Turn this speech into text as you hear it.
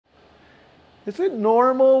Is it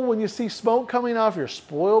normal when you see smoke coming off your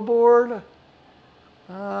spoil board?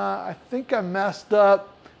 I think I messed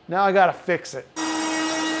up. Now I gotta fix it.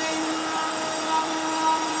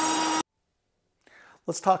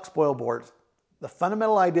 Let's talk spoil boards. The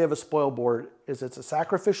fundamental idea of a spoil board is it's a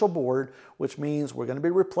sacrificial board, which means we're gonna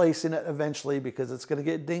be replacing it eventually because it's gonna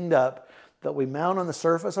get dinged up, that we mount on the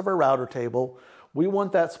surface of our router table. We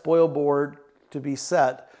want that spoil board to be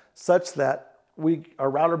set such that our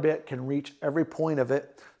router bit can reach every point of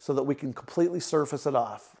it so that we can completely surface it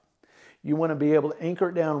off. You want to be able to anchor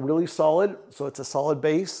it down really solid, so it's a solid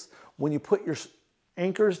base. When you put your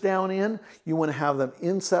anchors down in, you want to have them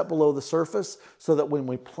inset below the surface so that when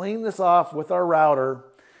we plane this off with our router,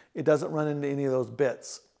 it doesn't run into any of those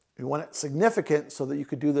bits. You want it significant so that you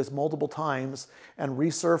could do this multiple times and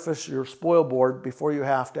resurface your spoil board before you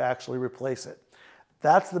have to actually replace it.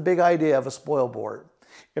 That's the big idea of a spoil board.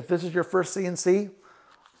 If this is your first CNC,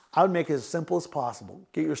 I would make it as simple as possible.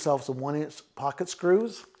 Get yourself some 1-inch pocket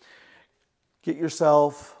screws. Get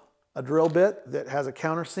yourself a drill bit that has a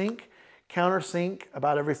countersink. Countersink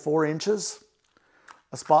about every 4 inches.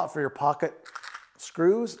 A spot for your pocket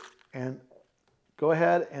screws, and go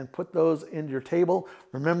ahead and put those into your table.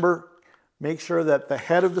 Remember, make sure that the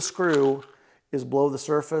head of the screw is below the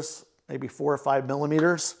surface, maybe 4 or 5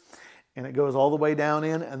 millimeters, and it goes all the way down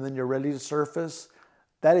in, and then you're ready to surface.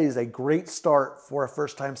 That is a great start for a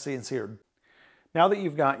first-time CNCer. Now that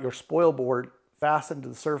you've got your spoil board fastened to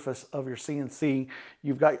the surface of your CNC,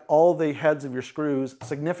 you've got all the heads of your screws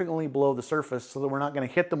significantly below the surface so that we're not going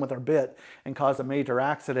to hit them with our bit and cause a major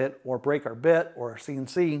accident or break our bit or our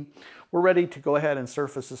CNC. We're ready to go ahead and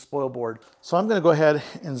surface the spoil board. So I'm going to go ahead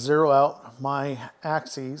and zero out my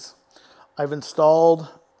axes. I've installed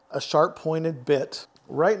a sharp-pointed bit.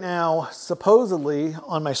 Right now, supposedly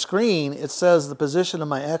on my screen, it says the position of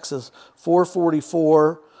my X is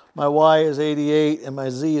 444, my Y is 88, and my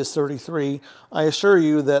Z is 33. I assure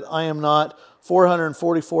you that I am not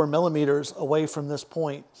 444 millimeters away from this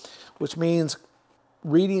point, which means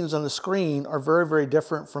readings on the screen are very, very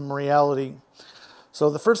different from reality. So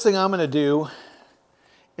the first thing I'm going to do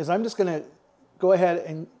is I'm just going to go ahead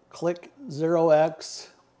and click 0x,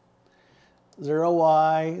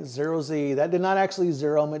 0y, 0z. That did not actually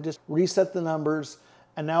zero them, it just reset the numbers.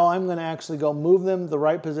 And now I'm going to actually go move them to the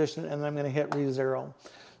right position, and I'm going to hit re-zero.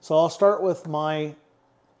 So I'll start with my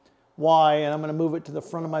Y, and I'm going to move it to the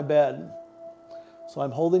front of my bed. So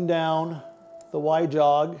I'm holding down the Y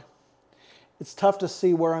jog. It's tough to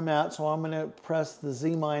see where I'm at, so I'm going to press the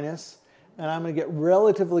Z minus, and I'm going to get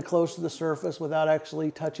relatively close to the surface without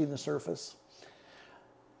actually touching the surface.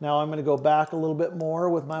 Now I'm going to go back a little bit more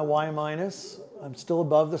with my Y minus. I'm still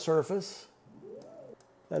above the surface.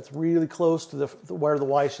 That's really close to where the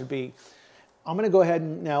Y should be. I'm going to go ahead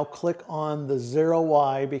and now click on the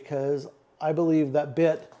 0Y because I believe that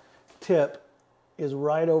bit tip is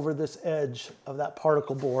right over this edge of that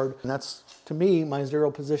particle board. And that's, to me, my zero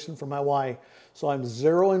position for my Y. So I'm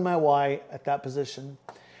zeroing my Y at that position.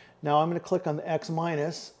 Now I'm going to click on the X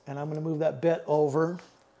minus, and I'm going to move that bit over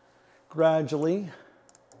gradually.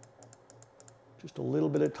 Just a little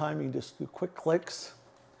bit of time, you can just do quick clicks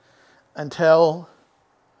until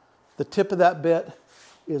the tip of that bit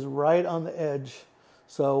is right on the edge.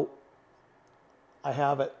 So I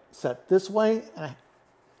have it set this way, and I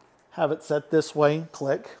have it set this way.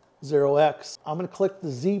 Click 0x. I'm going to click the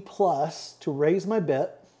Z plus to raise my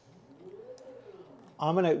bit.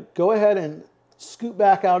 I'm going to go ahead and scoot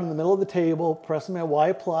back out in the middle of the table, pressing my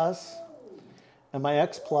Y plus and my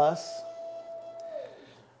X plus.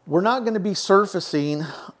 We're not going to be surfacing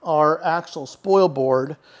our actual spoil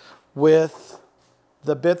board with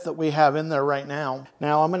the bit that we have in there right now.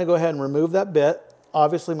 Now I'm going to go ahead and remove that bit.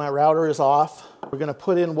 Obviously my router is off. We're going to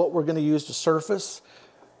put in what we're going to use to surface,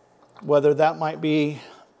 whether that might be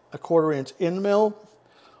a 1/4 inch end mill,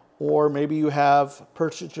 or maybe you have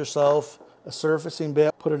purchased yourself a surfacing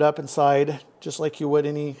bit, put it up inside just like you would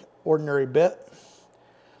any ordinary bit.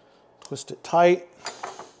 Twist it tight,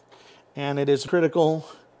 and it is critical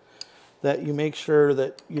that you make sure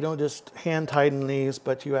that you don't just hand tighten these,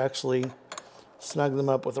 but you actually snug them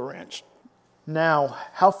up with a wrench. Now,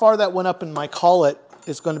 how far that went up in my collet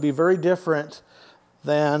is going to be very different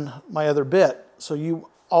than my other bit. So you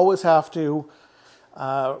always have to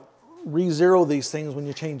re-zero these things when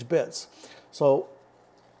you change bits. So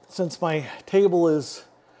since my table is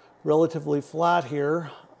relatively flat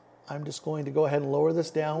here, I'm just going to go ahead and lower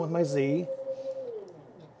this down with my Z,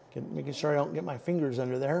 making sure I don't get my fingers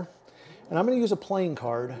under there. And I'm going to use a playing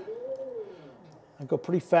card. I go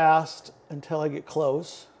pretty fast until I get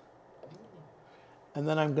close. And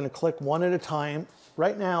then I'm going to click one at a time.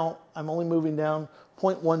 Right now, I'm only moving down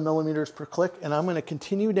 0.1 millimeters per click, and I'm going to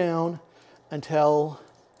continue down until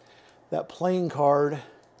that playing card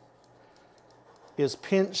is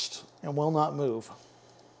pinched and will not move.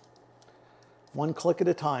 One click at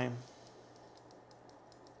a time.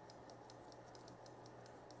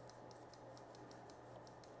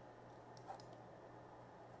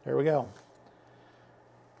 There we go.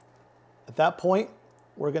 At that point,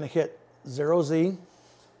 we're going to hit 0Z.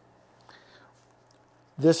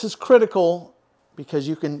 This is critical because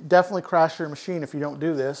you can definitely crash your machine if you don't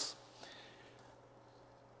do this.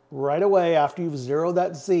 Right away, after you've zeroed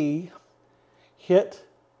that Z, hit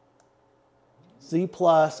Z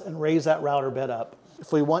plus and raise that router bed up.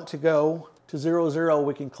 If we want to go to 0, 0,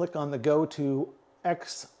 we can click on the go to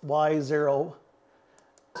X, Y, 0.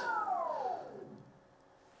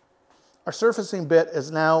 Our surfacing bit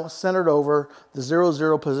is now centered over the 0,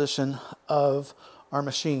 0 position of our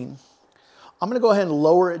machine. I'm going to go ahead and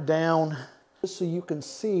lower it down just so you can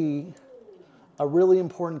see a really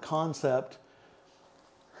important concept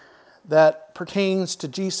that pertains to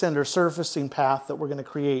gSender surfacing path that we're going to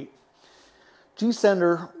create.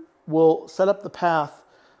 gSender will set up the path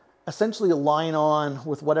essentially align on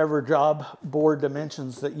with whatever job board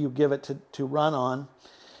dimensions that you give it to run on,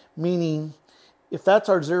 meaning if that's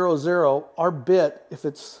our 0, 0, our bit, if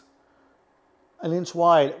it's an inch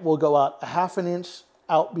wide, will go out a ½ inch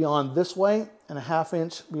out beyond this way and a ½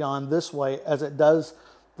 inch beyond this way as it does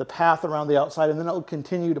the path around the outside, and then it will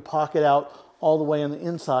continue to pocket out all the way on the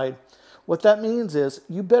inside. What that means is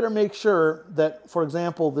you better make sure that, for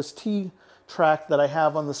example, this T track that I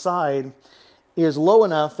have on the side is low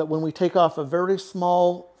enough that when we take off a very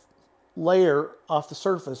small layer off the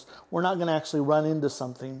surface, we're not going to actually run into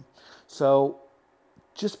something. So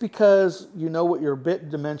just because you know what your bit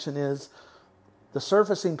dimension is, the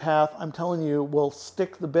surfacing path, I'm telling you, will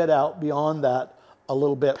stick the bit out beyond that a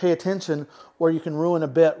little bit. Pay attention or you can ruin a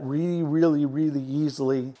bit really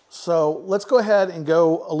easily. So let's go ahead and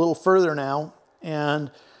go a little further now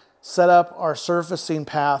and set up our surfacing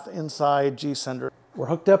path inside gSender. We're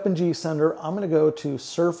hooked up in gSender. I'm going to go to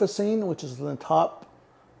surfacing, which is in the top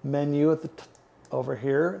menu at the over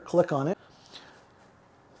here. Click on it.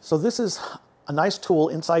 So this is a nice tool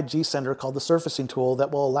inside gSender called the surfacing tool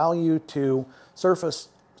that will allow you to surface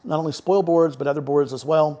not only spoil boards but other boards as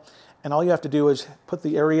well. And all you have to do is put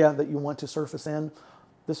the area that you want to surface in.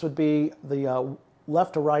 This would be the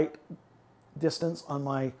left to right distance on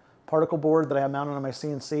my particle board that I have mounted on my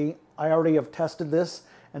CNC. I already have tested this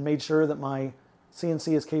and made sure that my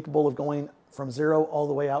CNC is capable of going from 0 all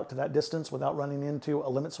the way out to that distance without running into a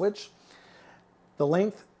limit switch. The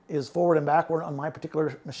length is forward and backward on my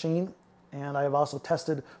particular machine, and I have also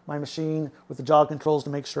tested my machine with the jog controls to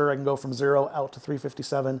make sure I can go from 0 out to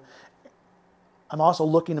 357. I'm also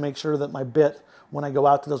looking to make sure that my bit, when I go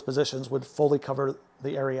out to those positions, would fully cover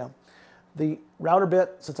the area. The router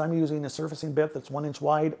bit, since I'm using a surfacing bit that's 1 inch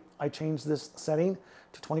wide, I changed this setting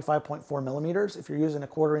to 25.4 millimeters. If you're using a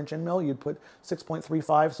 1/4 inch end mill, you'd put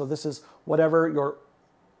 6.35. So this is whatever your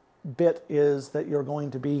bit is that you're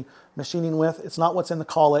going to be machining with. It's not what's in the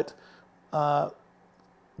collet, but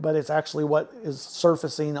it's actually what is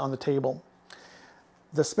surfacing on the table.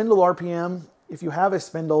 The spindle RPM, if you have a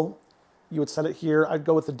spindle, you would set it here. I'd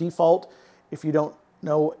go with the default if you don't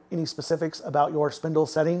know any specifics about your spindle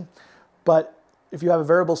setting. But if you have a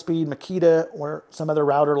variable speed Makita or some other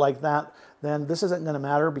router like that, then this isn't going to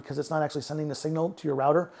matter because it's not actually sending the signal to your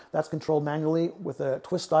router. That's controlled manually with a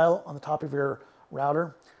twist dial on the top of your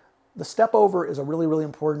router. The step over is a really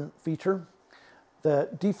important feature. The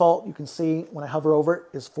default, you can see when I hover over it,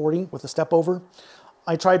 is 40 with the step over.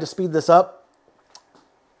 I tried to speed this up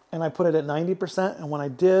and I put it at 90%, and when I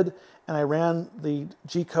did and I ran the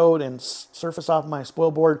G-code and surface off my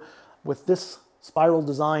spoil board with this spiral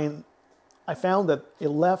design, I found that it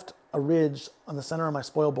left a ridge on the center of my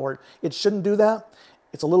spoil board. It shouldn't do that.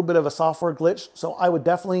 It's a little bit of a software glitch, so I would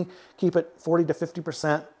definitely keep it 40 to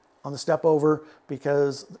 50% on the step over,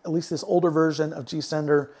 because at least this older version of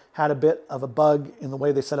gSender had a bit of a bug in the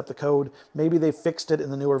way they set up the code. Maybe they fixed it in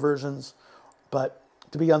the newer versions, but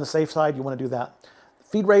to be on the safe side, you want to do that.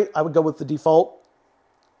 Feed rate, I would go with the default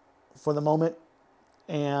for the moment.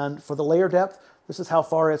 And for the layer depth, this is how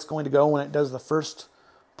far it's going to go when it does the first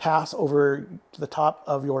pass over to the top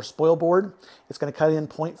of your spoil board. It's going to cut in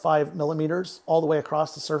 0.5 millimeters all the way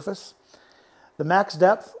across the surface. The max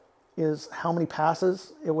depth is how many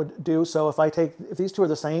passes it would do. So if these two are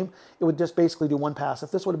the same, it would just basically do one pass.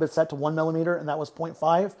 If this would have been set to 1 millimeter and that was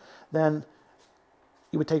 0.5, then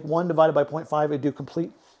you would take 1 divided by 0.5, it'd do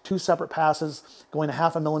complete 2 separate passes going a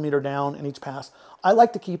 ½ millimeter down in each pass. I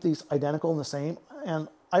like to keep these identical and the same, and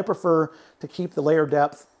I prefer to keep the layer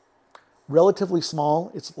depth relatively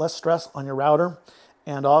small. It's less stress on your router,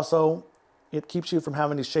 and also it keeps you from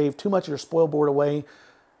having to shave too much of your spoil board away.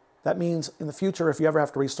 That means in the future, if you ever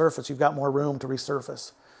have to resurface, you've got more room to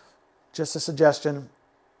resurface. Just a suggestion,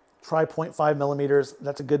 try 0.5 millimeters.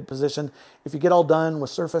 That's a good position. If you get all done with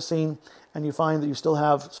surfacing and you find that you still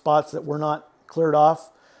have spots that were not cleared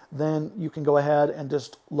off, then you can go ahead and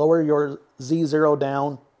just lower your Z0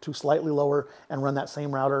 down to slightly lower and run that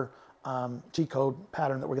same router G-code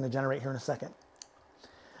pattern that we're going to generate here in a second.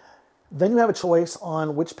 Then you have a choice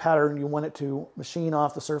on which pattern you want it to machine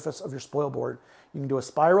off the surface of your spoil board. You can do a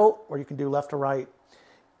spiral or you can do left to right.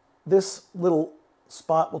 This little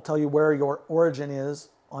spot will tell you where your origin is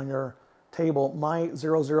on your table. My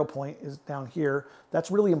 0 point is down here.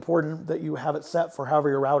 That's really important that you have it set for however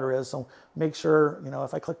your router is. So make sure, you know,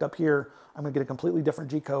 if I clicked up here, I'm going to get a completely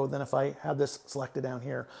different G-code than if I had this selected down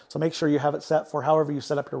here. So make sure you have it set for however you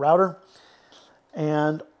set up your router.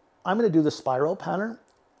 And I'm going to do the spiral pattern.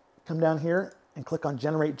 Come down here and click on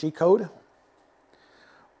Generate G-code.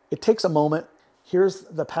 It takes a moment. Here's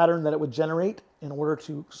the pattern that it would generate in order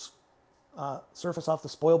to surface off the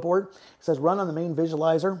spoil board. It says run on the main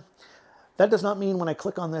visualizer. That does not mean when I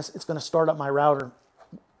click on this, it's going to start up my router.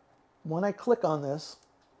 When I click on this,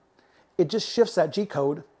 it just shifts that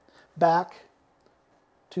G-code back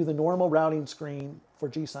to the normal routing screen for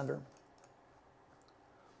gSender.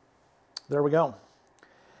 There we go.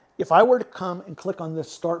 If I were to come and click on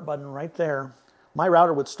this start button right there, my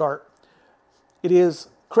router would start. It is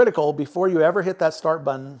critical before you ever hit that start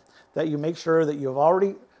button that you make sure that you have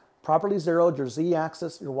already properly zeroed your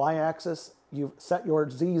Z-axis, your Y-axis, you've set your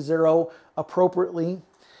Z0 appropriately.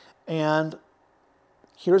 And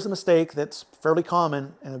here's a mistake that's fairly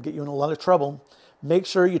common and it'll get you in a lot of trouble. Make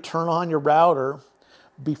sure you turn on your router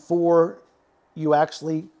before you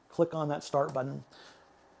actually click on that start button.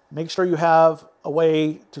 Make sure you have a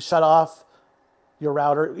way to shut off your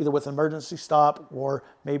router, either with an emergency stop or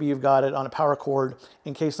maybe you've got it on a power cord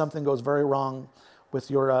in case something goes very wrong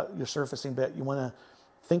with your surfacing bit. You want to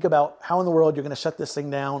think about how in the world you're going to shut this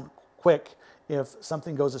thing down quick if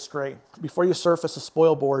something goes astray. Before you surface a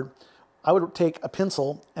spoil board, I would take a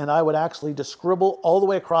pencil and I would actually just scribble all the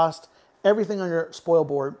way across everything on your spoil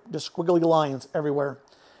board, just squiggly lines everywhere.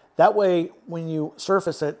 That way, when you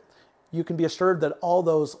surface it, you can be assured that all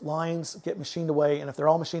those lines get machined away, and if they're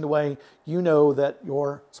all machined away, you know that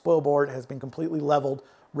your spoil board has been completely leveled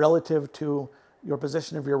relative to your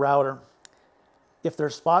position of your router. If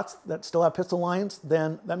there's spots that still have pistol lines,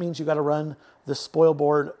 then that means you got to run the spoil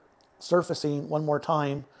board surfacing one more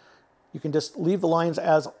time. You can just leave the lines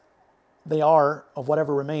as they are of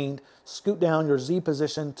whatever remained, scoot down your Z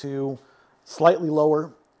position to slightly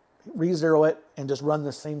lower, re-zero it, and just run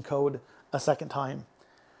the same code a second time.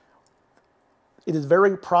 It is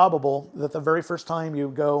very probable that the very first time you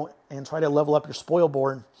go and try to level up your spoil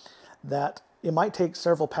board, that it might take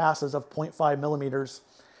several passes of 0.5 millimeters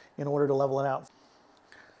in order to level it out.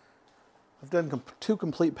 I've done 2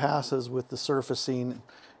 complete passes with the surfacing,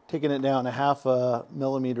 taking it down a ½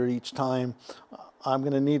 millimeter each time. I'm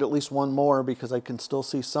going to need at least one more because I can still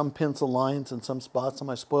see some pencil lines in some spots on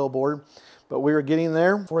my spoil board, but we are getting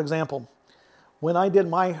there. For example, when I did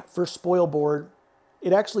my first spoil board,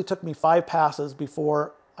 it actually took me 5 passes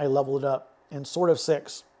before I leveled it up, and sort of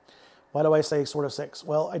 6. Why do I say sort of 6?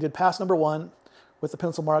 Well, I did pass number 1 with the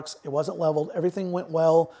pencil marks. It wasn't leveled. Everything went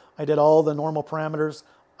well. I did all the normal parameters.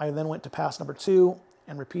 I then went to pass number 2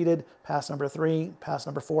 and repeated pass number 3, pass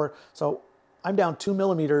number 4. So I'm down 2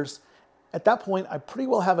 millimeters. At that point, I pretty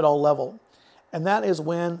well have it all level. And that is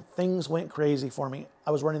when things went crazy for me. I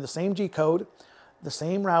was running the same G-code, the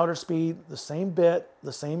same router speed, the same bit,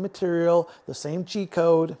 the same material, the same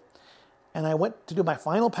G-code, and I went to do my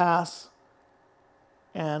final pass,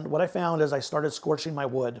 and what I found is I started scorching my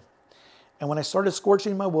wood. And when I started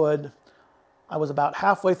scorching my wood, I was about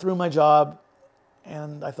halfway through my job,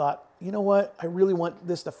 and I thought, you know what, I really want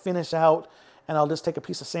this to finish out, and I'll just take a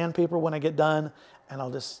piece of sandpaper when I get done, and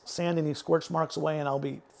I'll just sand any scorch marks away, and I'll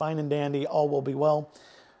be fine and dandy, all will be well.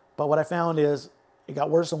 But what I found is it got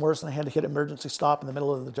worse and worse, and I had to hit emergency stop in the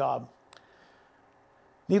middle of the job.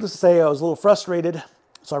 Needless to say, I was a little frustrated,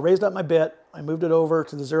 so I raised up my bit, I moved it over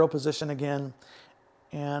to the 0 position again,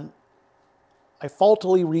 and I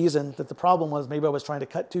faultily reasoned that the problem was maybe I was trying to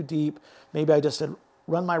cut too deep, maybe I just had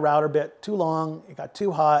run my router bit too long, it got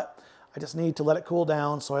too hot, I just need to let it cool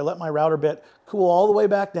down, so I let my router bit cool all the way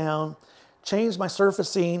back down, changed my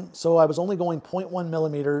surfacing, so I was only going 0.1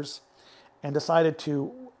 millimeters, and decided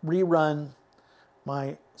to rerun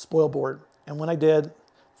my spoil board. And when I did,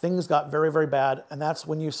 things got very, very bad. And that's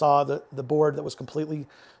when you saw the board that was completely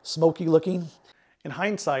smoky looking. In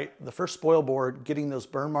hindsight, the first spoil board, getting those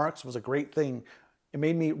burn marks was a great thing. It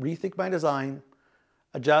made me rethink my design,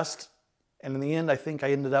 adjust, and in the end, I think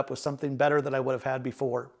I ended up with something better than I would have had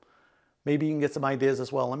before. Maybe you can get some ideas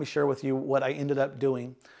as well. Let me share with you what I ended up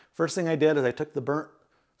doing. First thing I did is I took the burnt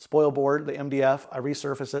spoil board, the MDF, I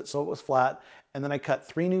resurfaced it so it was flat, and then I cut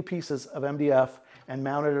 3 new pieces of MDF and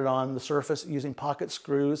mounted it on the surface using pocket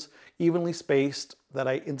screws, evenly spaced, that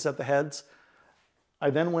I inset the heads. I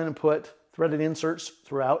then went and put threaded inserts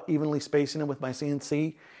throughout, evenly spacing them with my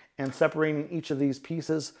CNC and separating each of these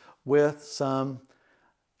pieces with some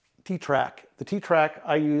T-track. The T-track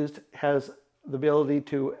I used has the ability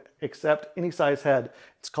to accept any size head.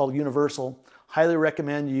 It's called universal. Highly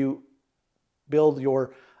recommend you build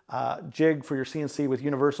your jig for your CNC with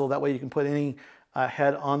universal. That way you can put any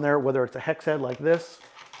head on there, whether it's a hex head like this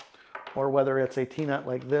or whether it's a T-nut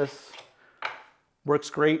like this. Works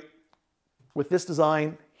great. With this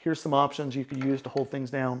design, here's some options you could use to hold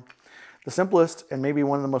things down. The simplest and maybe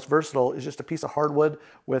one of the most versatile is just a piece of hardwood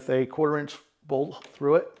with a 1/4 inch bolt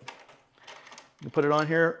through it. You put it on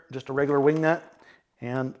here, just a regular wing nut,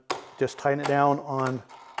 and just tighten it down on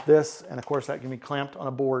this, and of course that can be clamped on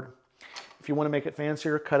a board. If you want to make it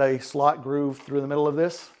fancier, cut a slot groove through the middle of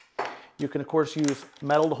this. You can of course use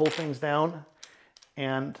metal to hold things down,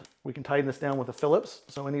 and we can tighten this down with a Phillips.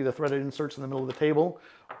 So any of the threaded inserts in the middle of the table,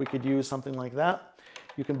 we could use something like that.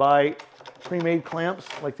 You can buy pre-made clamps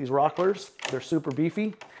like these Rocklers. They're super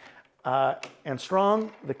beefy and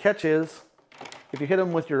strong. The catch is, if you hit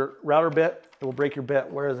them with your router bit, it will break your bit.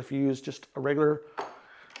 Whereas if you use just a regular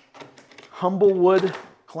humble wood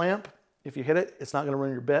clamp, if you hit it, it's not going to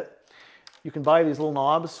ruin your bit. You can buy these little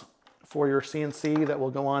knobs for your CNC that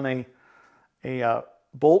will go on a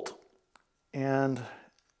bolt, and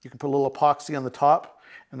you can put a little epoxy on the top,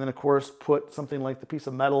 and then of course put something like the piece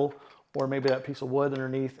of metal or maybe that piece of wood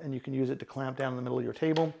underneath, and you can use it to clamp down in the middle of your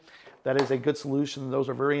table. That is a good solution. Those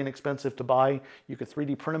are very inexpensive to buy. You could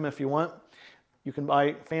 3D print them if you want. You can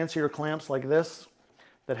buy fancier clamps like this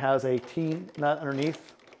that has a T-nut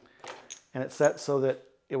underneath, and it's set so that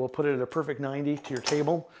it will put it at a perfect 90 to your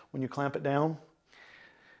table when you clamp it down.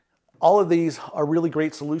 All of these are really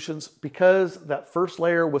great solutions because that first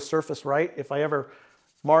layer was surfaced right. If I ever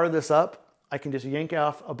mar this up, I can just yank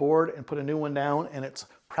off a board and put a new one down, and it's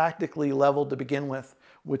practically leveled to begin with,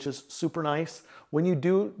 which is super nice. When you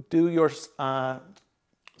do your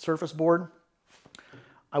surface board,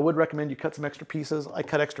 I would recommend you cut some extra pieces. I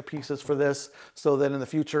cut extra pieces for this so that in the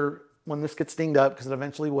future, when this gets dinged up, because it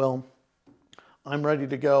eventually will, I'm ready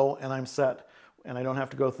to go and I'm set, and I don't have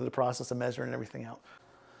to go through the process of measuring everything out.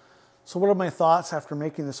 So what are my thoughts after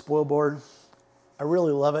making the spoil board? I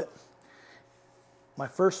really love it. My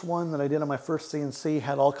first one that I did on my first CNC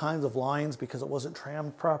had all kinds of lines because it wasn't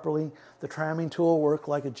trammed properly. The tramming tool worked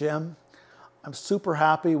like a gem. I'm super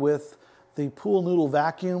happy with the pool noodle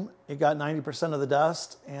vacuum. It got 90% of the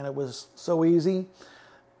dust, and it was so easy.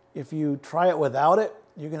 If you try it without it,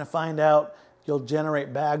 you're gonna find out you'll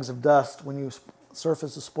generate bags of dust when you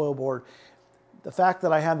surface the spoil board. The fact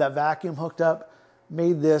that I had that vacuum hooked up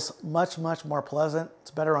made this much, much more pleasant.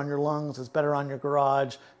 It's better on your lungs, it's better on your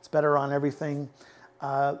garage, it's better on everything.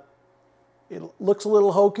 It looks a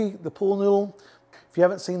little hokey, the pool noodle. If you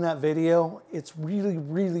haven't seen that video, it's really,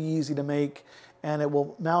 really easy to make, and it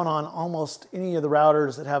will mount on almost any of the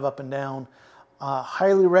routers that have up and down.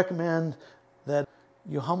 Highly recommend that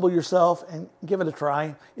you humble yourself and give it a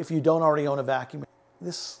try if you don't already own a vacuum.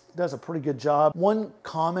 This does a pretty good job. One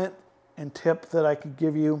comment and tip that I could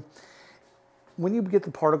give you, when you get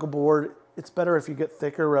the particle board, it's better if you get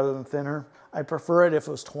thicker rather than thinner. I prefer it if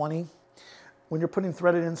it was 20. When you're putting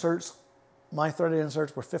threaded inserts, my threaded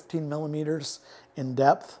inserts were 15 millimeters in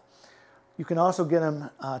depth. You can also get them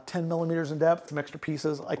 10 millimeters in depth, some extra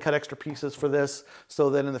pieces. I cut extra pieces for this so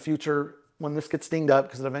that in the future, when this gets dinged up,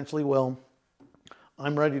 because it eventually will,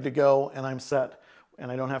 I'm ready to go and I'm set,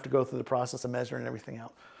 and I don't have to go through the process of measuring everything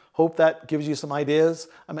out. Hope that gives you some ideas.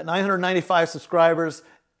 I'm at 995 subscribers.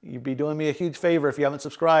 You'd be doing me a huge favor if you haven't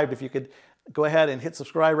subscribed. If you could go ahead and hit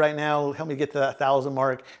subscribe right now. Help me get to that 1,000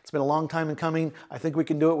 mark. It's been a long time in coming. I think we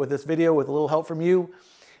can do it with this video with a little help from you.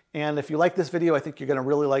 And if you like this video, I think you're gonna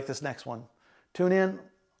really like this next one. Tune in.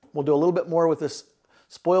 We'll do a little bit more with this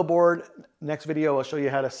spoil board. Next video, I'll show you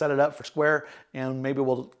how to set it up for square, and maybe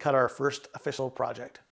we'll cut our first official project.